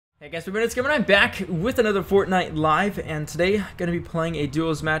Hey guys, it's Gamer, I'm back with another Fortnite live, and today gonna be playing a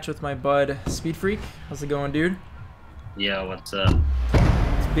duos match with my bud Speedfreak. How's it going, dude? Yeah, what's up?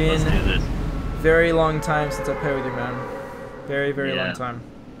 It's been Let's do this. very long time since I played with you, man. Very long time.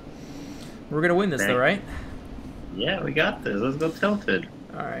 We're gonna win this though, right? Yeah, we got this. Let's go tilted.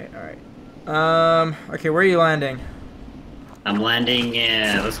 Alright. Okay, where are you landing? I'm landing.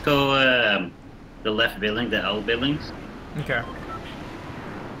 Let's go. The left building, the L buildings. Okay.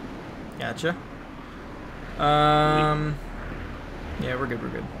 Gotcha. Yeah, we're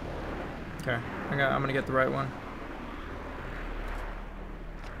good. Okay, I'm gonna get the right one.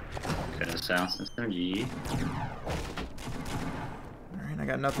 Okay, sounds SMG. Alright, I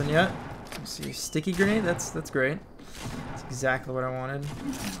got nothing yet. Let's see, sticky grenade, that's great. That's exactly what I wanted.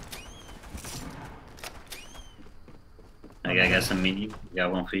 I got some mini.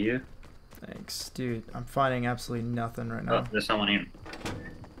 Got one for you. Thanks, dude. I'm finding absolutely nothing right now. Oh, there's someone here.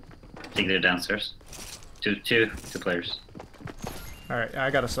 I think they're downstairs. Two players. Alright, I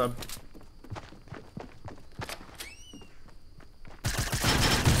got a sub.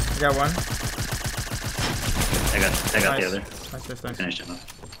 I got one. I got Nice. the other. Nice. Finish him up.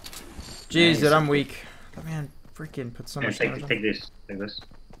 Jeez, Nice. dude, I'm weak. That man freaking put so Here, much damage take on. this. Take this.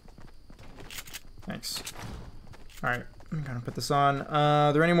 Thanks. Alright, I'm gonna put this on.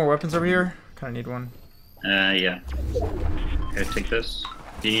 Are there any more weapons over here? Kinda need one. Yeah. Here, take this.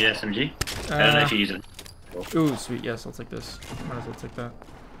 Do you need SMG? I don't know if you use it. Ooh, sweet. Yes, I'll take this. Might as well take that.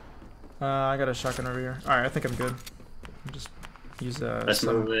 I got a shotgun over here. Alright, I think I'm good. I'll just use Let's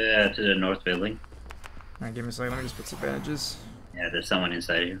move to the north building. Alright, give me a second. Let me just put some bandages. Yeah, there's someone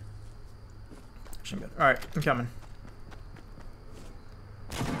inside here. Actually, I'm good. Alright, I'm coming.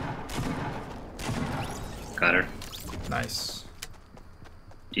 Got her. Nice.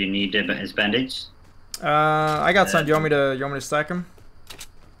 Do you need his bandage? I got some. Do you want me to stack them?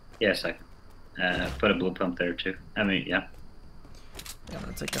 Yes, I can. Put a blue pump there too. I mean, yeah. Yeah, I'm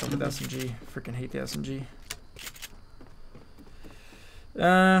gonna take that over the SMG. Freaking hate the SMG.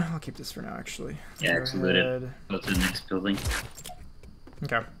 I'll keep this for now, actually. Yeah, it's looted. Go to the next building.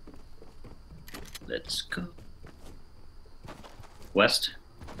 Okay. Let's go. West.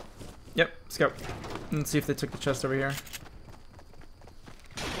 Yep, let's go. Let's see if they took the chest over here.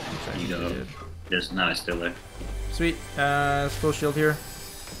 You go. There's no, it's still there. Sweet. Full shield here.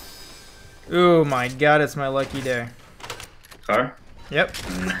 Oh my god, it's my lucky day. Car? Yep.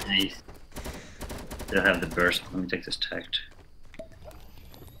 Nice. They'll have the burst. Let me take this tagged.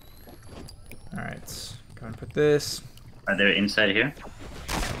 Alright, go and put this. Are they inside here?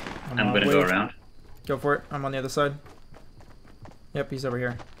 I'm gonna wait. go around. Go for it. I'm on the other side. Yep, he's over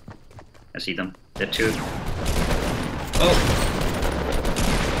here. I see them. They're two. Oh!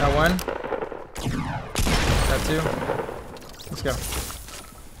 Got one. Got two. Let's go.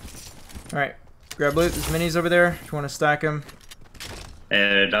 Alright, grab loot. There's minis over there if you want to stack them.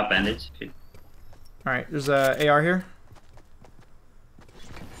 Drop bandage. Alright, there's a AR here.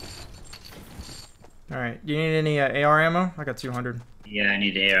 Alright, do you need any AR ammo? I got 200. Yeah, I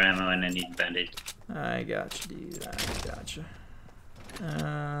need air ammo and I need bandage. I got you, dude. I got you.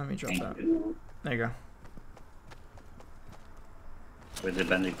 Let me drop that. You. There you go. Where'd the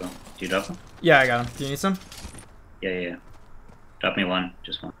bandage go? Do you drop them? Yeah, I got him. Do you need some? Yeah. Drop me one.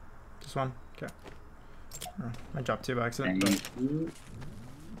 Just one. Just one? Okay. Oh, I dropped two by accident.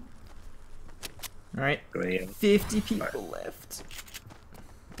 Alright. Great. 50 people left.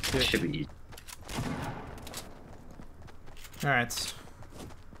 Good. Should be easy. Alright.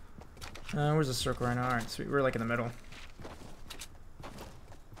 Where's the circle right now? Alright, sweet. We're like in the middle.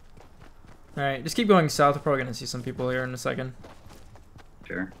 Alright, just keep going south. We're probably gonna see some people here in a second.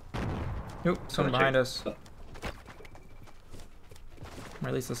 Sure. Nope, someone behind us. Or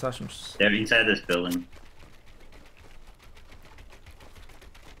at least the sessions. They're inside this building.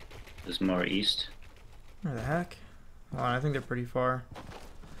 There's more east. Where the heck? Hold on, I think they're pretty far.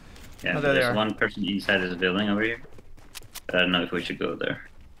 Yeah, Oh, there they there's are. one person inside this building over here. But I don't know if we should go there.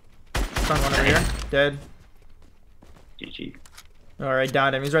 Found one over here. Dead. GG. Alright,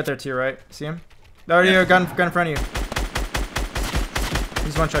 downed him. He's right there to your right. See him? Oh, yeah, gun in front of you.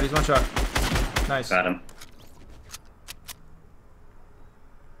 He's one shot. Nice. Got him.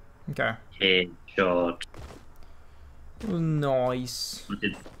 Okay. Headshot. Nice.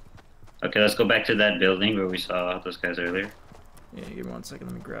 Okay, let's go back to that building where we saw those guys earlier. Yeah, give me 1 second.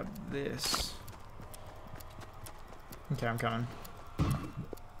 Let me grab this. Okay, I'm coming.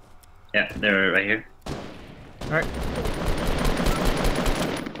 Yeah, they're right here. Alright.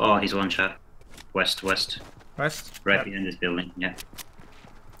 Oh, he's one shot. West. West? Right Yep. behind this building, yeah.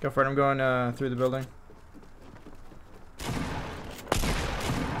 Go for it. I'm going through the building.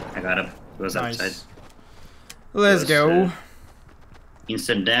 I I got him. He was Nice. outside. Let's go.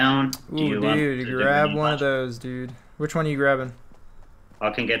 Instant down. Do Ooh, you want dude, the grab grenade one of launcher? those, dude. Which one are you grabbing?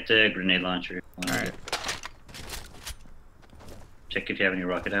 I can get the grenade launcher. Alright. Check if you have any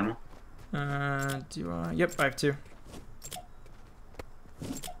rocket ammo. Do I? Yep, I have 2.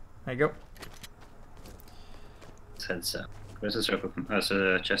 There you go. Let's head south. Where's the circle? Oh, there's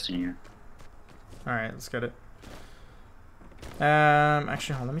a chest in here. Alright, let's get it.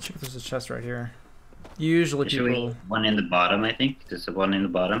 Actually, hold on, let me check if there's a chest right here. Usually people... One in the bottom, I think. There's a one in the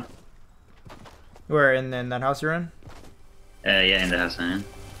bottom. Where, in that house you're in? Yeah, in the house I'm in.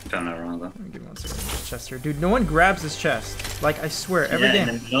 If I'm not wrong, though. Let me give me 1 second. This chest here. Dude, no one grabs this chest. Like, I swear, every yeah, game.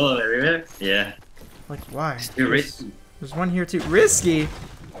 in the middle of everywhere? Yeah. Like, why? It's too risky. There's one here, too. Risky?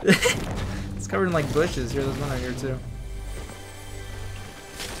 It's covered in, like, bushes. Here, there's one right here, too.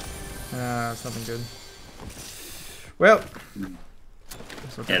 It's nothing good. Well.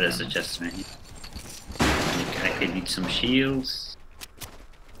 Yeah, there's a chest right here. I could need some shields.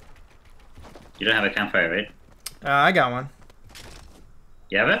 You don't have a campfire, right? I got one.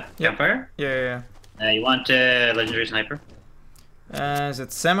 You have it? Yep. Campfire? Yeah. You want a legendary sniper? Is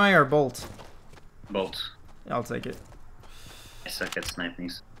it semi or bolt? Bolt. I'll take it. I suck at sniping.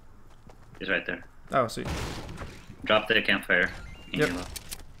 He's right there. Oh, sweet. Drop the campfire. Yep.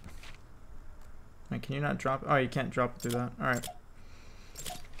 Wait, can you not drop? Oh, you can't drop it through that. All right.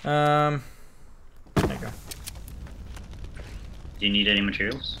 There you go. Do you need any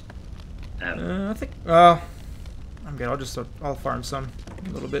materials? I think. Well, I'm good. I'll farm some a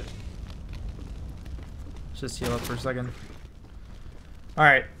little bit. Let's just heal up for a second. All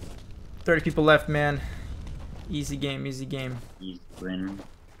right. 30 people left, man. Easy game. Easy game. Easy win.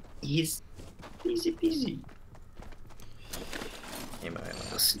 Easy peasy.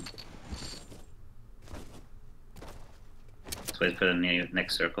 Let's wait for the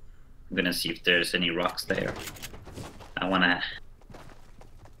next circle. I'm gonna see if there's any rocks there. I wanna.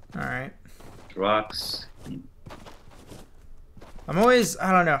 Alright. Rocks. I'm always,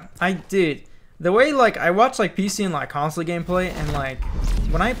 I don't know. Dude, the way, like, I watch, like, PC and, like, console gameplay, and, like,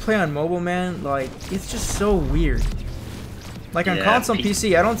 when I play on mobile, man, like, it's just so weird. Like, on console and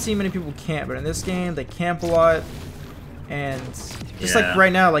PC, I don't see many people camp, but in this game, they camp a lot. And just, like,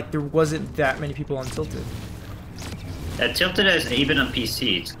 right now, like, there wasn't that many people on Tilted. Tilted is even on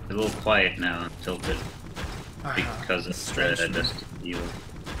PC. It's a little quiet now on Tilted because of the deal.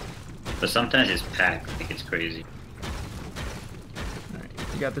 But sometimes it's packed. I think it's crazy. Alright,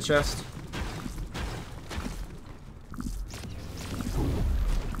 you got the chest.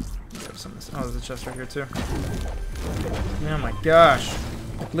 Oh, there's a chest right here too. Oh my gosh!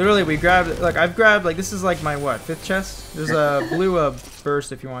 Literally, we grabbed. Like, I've grabbed. Like, this is like my what? 5th chest. There's a blue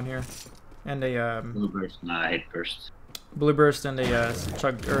burst if you want here, and a blue burst. Nah, I hate burst. Blue burst and a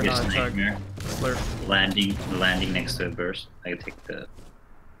chug or not a chug. Slurp. Landing next to a burst. I take the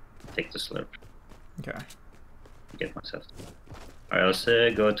slurp. Okay. Get myself. Alright, let's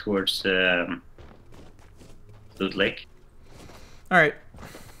go towards Loot Lake. Alright.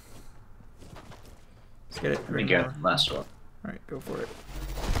 Let's get it. Let me go. Last one. Alright, go for it.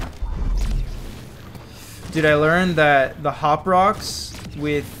 Dude, I learned that the hop rocks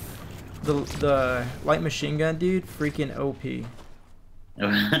with the light machine gun, dude, freaking OP.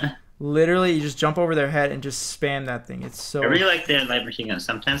 Literally, you just jump over their head and just spam that thing. It's so. I really like the light machine gun.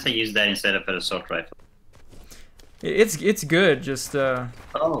 Sometimes I use that instead of an assault rifle. It's good. Just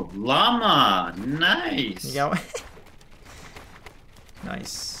Oh, llama! Nice. You got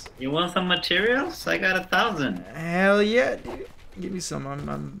nice. You want some materials? I got 1,000. Hell yeah, dude. Give me some. I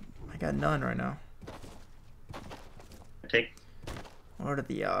got none right now. Take. What are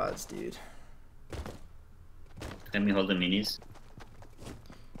the odds, dude? Let me hold the minis.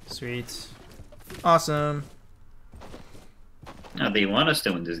 Sweet. Awesome. No, they want us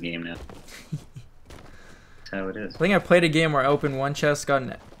to win this game now. That's how it is. I think I played a game where I opened one chest, got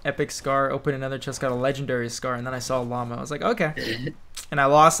an epic scar, opened another chest, got a legendary scar, and then I saw a llama. I was like, okay. And I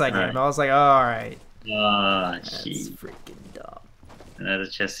lost that game. I was like, alright. Oh, that's freaking dumb. Another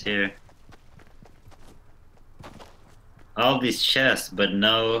chest here. All these chests, but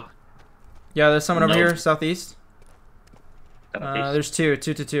no. Yeah, there's someone over here, southeast. Southeast. There's two.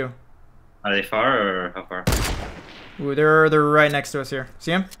 Are they far or how far? Ooh, they're right next to us here.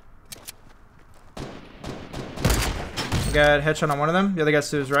 See him? I got a headshot on one of them. The other guy's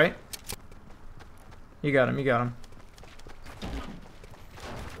to his right. You got him.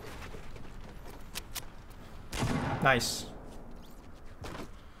 Nice.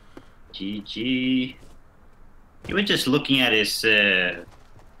 GG. He was just looking at his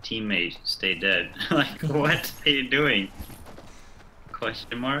teammate stay dead. Like, what are you doing?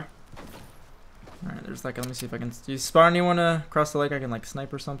 Question mark. Alright, there's like, let me see if I can. Do you spawn anyone across the lake I can like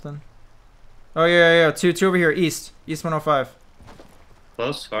snipe or something? Oh, yeah. Two over here, east. East 105.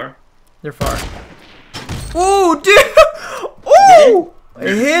 Close, far? They're far. Ooh, dude! Ooh! I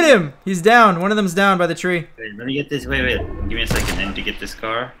hit him! He's down. One of them's down by the tree. Wait, let me get this. Wait. Give me a second then to get this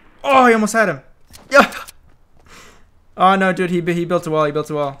car. Oh, I almost had him. Yeah. Oh, no, dude. He built a wall. He built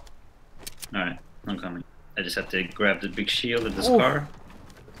a wall. Alright, I'm coming. I just have to grab the big shield of this Ooh. car.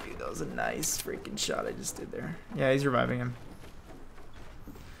 Dude, that was a nice freaking shot I just did there. Yeah, he's reviving him.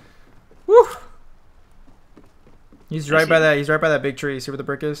 Woo! He's right by that. He's right by that big tree. See where the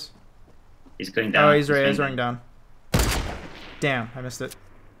brick is? He's going down. Oh, he's running down. Damn, I missed it.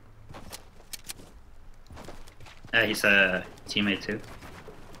 He's a teammate too.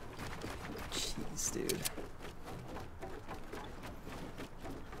 Jeez, dude.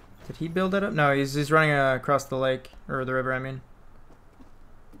 Did he build that up? No, he's running across the lake or the river. I mean,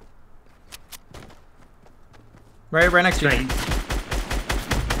 right next to you.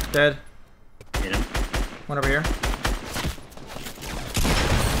 Dead. Hit him. One over here.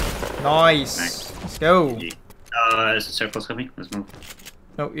 Nice. Let's go. There's a circle's coming. Let's move.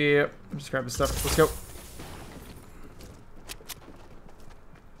 Oh, yeah. Just grab his stuff. Let's go. Do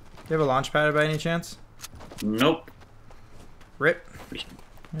you have a launch pad by any chance? Nope. Rip.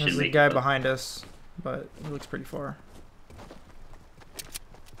 There's a guy behind us, but he looks pretty far.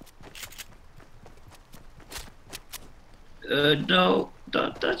 No.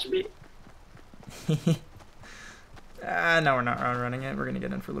 Don't touch me. No, we're not running it. We're gonna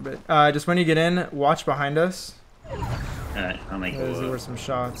get in for a little bit. Just when you get in, watch behind us. Alright, I'll make Those were some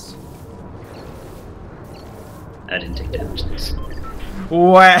shots. I didn't take damage.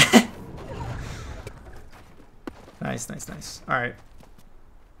 What? Nice. Alright.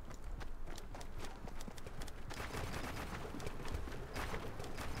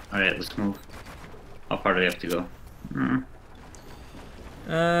 Alright, let's move. How far do we have to go?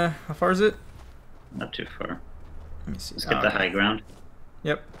 How far is it? Not too far. Let me see. Let's get the high ground.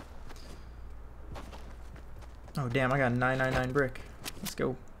 Yep. Oh damn, I got 999 brick. Let's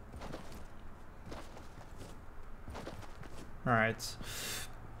go. Alright.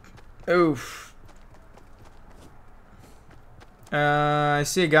 Oof. I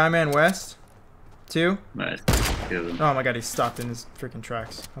see a guy man west. Two. Right. Oh my god, he stopped in his freaking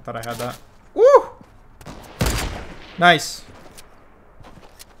tracks. I thought I had that. Woo! Nice.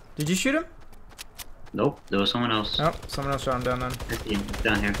 Did you shoot him? Nope, there was someone else. Oh, someone else shot him down then. I see him.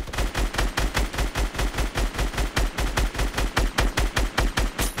 Down here.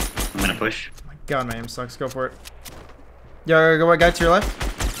 I'm gonna push. Oh my god, my aim sucks. Go for it. Yo, go guy to your left.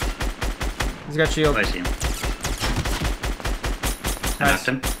 He's got shield. Oh, I see him. I knocked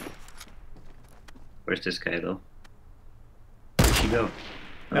him. Where's this guy though? Where'd she go?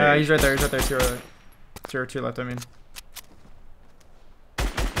 He's right there. To your left, I mean.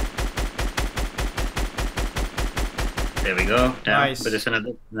 There we go. Down. Nice. But there's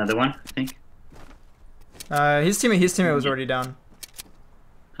another one, I think. His teammate was already down.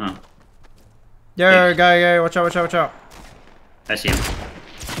 Huh. Yeah, guy, watch out. I see him.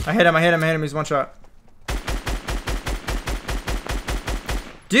 I hit him. He's one shot.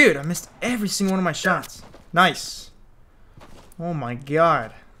 Dude, I missed every single one of my shots. Nice. Oh my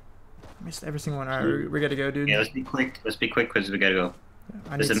god. I missed every single one. Alright, we gotta go, dude. Yeah, let's be quick because we gotta go.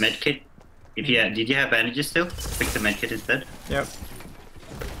 There's a med kit. Did you have bandages still? Pick the med kit instead. Yep.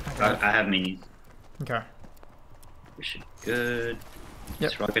 I have minis. Okay. We should be good.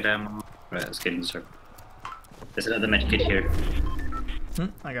 Yep. It's rocket ammo. Right, let's get in the circle. There's another med kit here.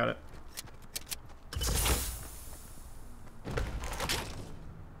 I got it.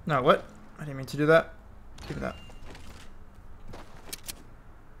 No, what? I didn't mean to do that. Give me that.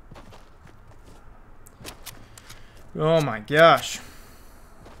 Oh my gosh.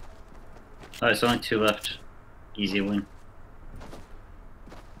 Oh, there's only 2 left. Easy win.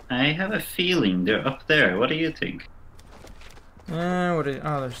 I have a feeling they're up there. What do you think? Oh,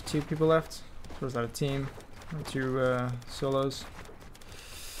 there's 2 people left. So was that a team? Or 2 solos?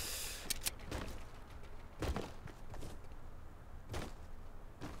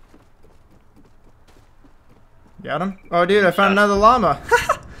 Got him? Oh, dude, I found another llama.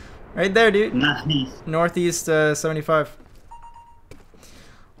 Right there, dude. Nice. Northeast 75.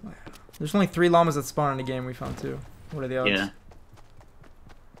 There's only 3 llamas that spawn in the game. We found 2. What are the odds? Yeah.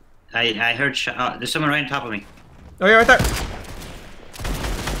 I heard there's someone right on top of me. Oh, yeah, right there.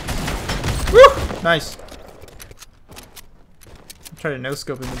 Woo! Nice. I tried to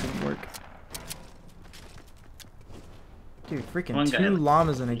no-scope him, it didn't work. Dude, freaking 2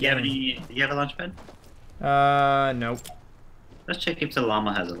 llamas in a game. Do you have a launch pad? Nope. Let's check if the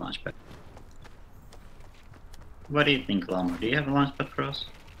llama has a launch pad. What do you think, llama? Do you have a launch pad for us?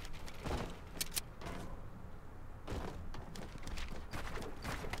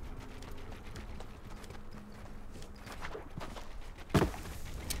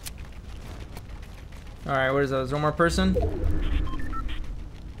 Alright, what is that? Is there one more person?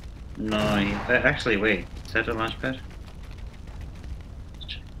 No, actually, wait. Is that a launch pad? Let's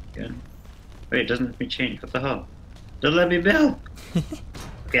check again. Wait, doesn't let me change. What the hell? Don't let me build!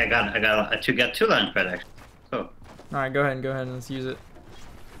 Okay, I got two launch pad actually. So. Alright, go ahead and let's use it.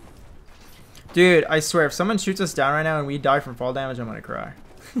 Dude, I swear, if someone shoots us down right now and we die from fall damage, I'm gonna cry.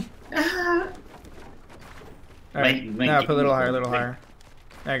 Alright, now put a little higher,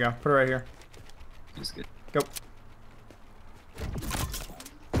 There you go, put it right here. That's good. Go.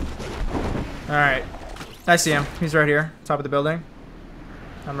 Alright. I see him. He's right here. Top of the building.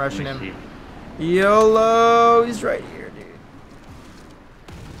 I'm rushing him. YOLO! He's right here, dude.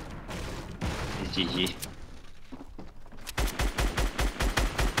 It's GG.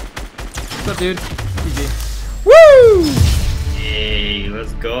 What's up, dude? GG. Woo! Hey,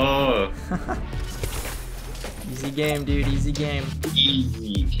 let's go. Easy game, dude. Easy game.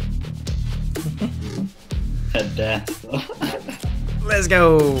 Easy. Head dance. Let's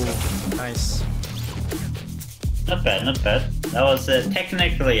go. Nice. Not bad, not bad. That was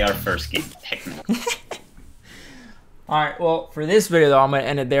technically our first game. Technically. Alright, well, for this video, though, I'm going to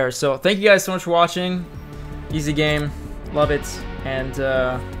end it there. So, thank you guys so much for watching. Easy game. Love it. And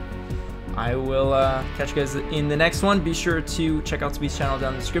I will catch you guys in the next one. Be sure to check out Speed's channel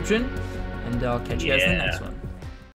down in the description. And I'll catch you guys in the next one.